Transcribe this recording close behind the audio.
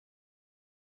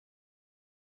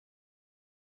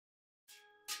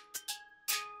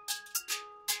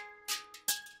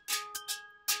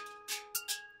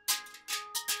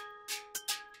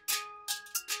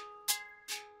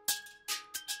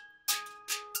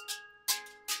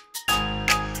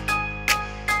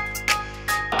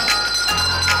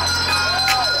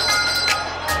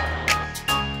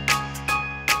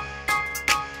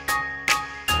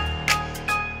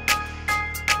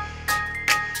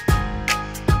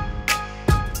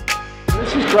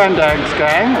Grandad's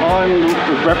Gang. I'm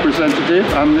the representative,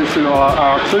 and this is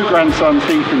our two grandsons,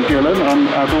 Heath and Gillen, and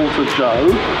our daughter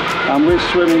Jo, and we're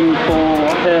swimming for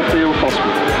Harefield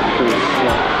Hospital because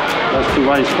that's to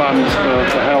raise funds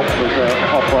for help with the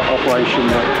operation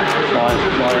that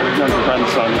my younger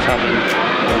grandson is having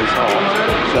on his heart.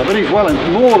 So, but he's more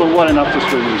than well enough to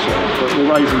swim himself, but we're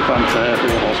raising funds for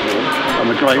Harefield Hospital and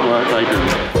the great work they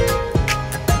do.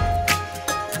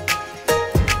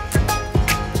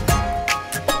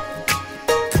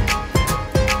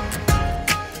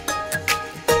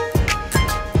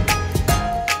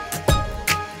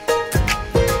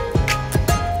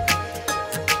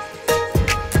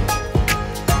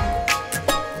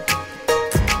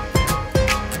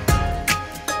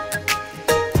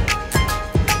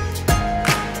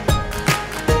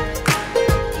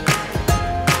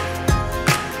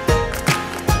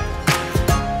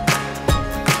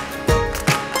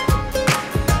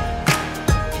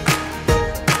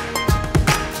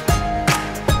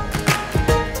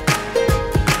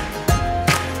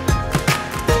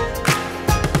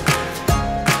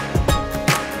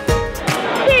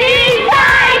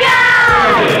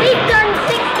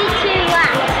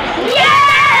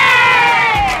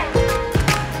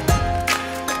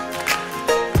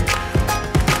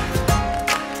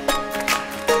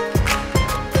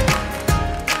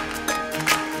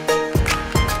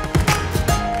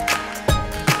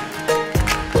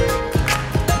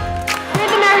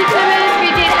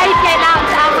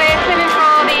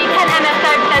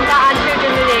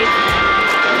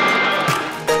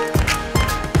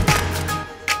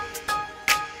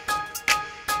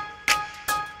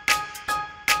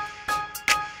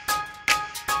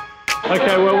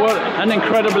 Okay, well, what an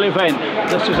incredible event.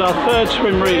 This is our third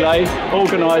swim relay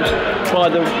organised by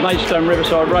the Maidstone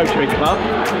Riverside Rotary Club.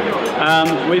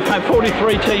 We've had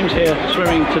 43 teams here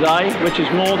swimming today, which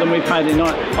is more than we've had in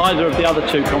either of the other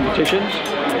two competitions.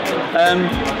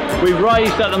 We've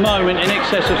raised at the moment in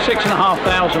excess of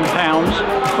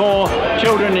 £6,500 for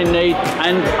children in need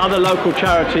and other local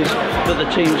charities that the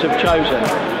teams have chosen.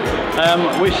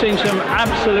 We've seen some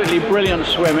absolutely brilliant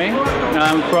swimming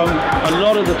from a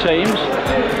lot of the teams.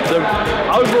 The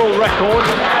overall record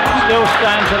still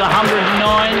stands at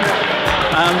 109,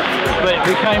 but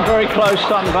we came very close.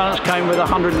 Sutton Valence came with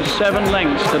 107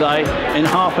 lengths today in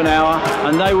half an hour,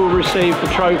 and they will receive the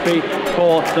trophy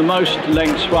for the most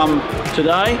lengths swum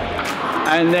today.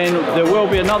 And then there will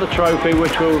be another trophy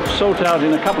which we'll sort out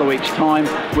in a couple of weeks' time,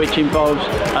 which involves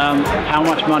how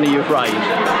much money you've raised.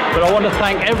 But I want to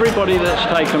thank everybody that's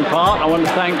taken part. I want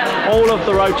to thank all of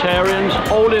the Rotarians,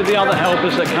 all of the other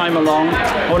helpers that came along.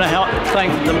 I want to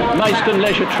thank the Maidstone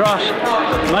Leisure Trust,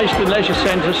 Maidstone Leisure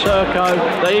Centre, Serco.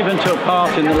 They even took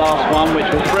part in the last one, which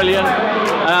was brilliant.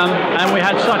 And we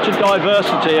had such a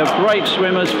diversity of great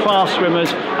swimmers, fast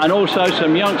swimmers, and also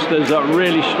some youngsters that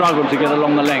really struggled to get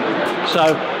along the length.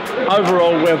 So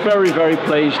overall, we're very, very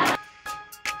pleased.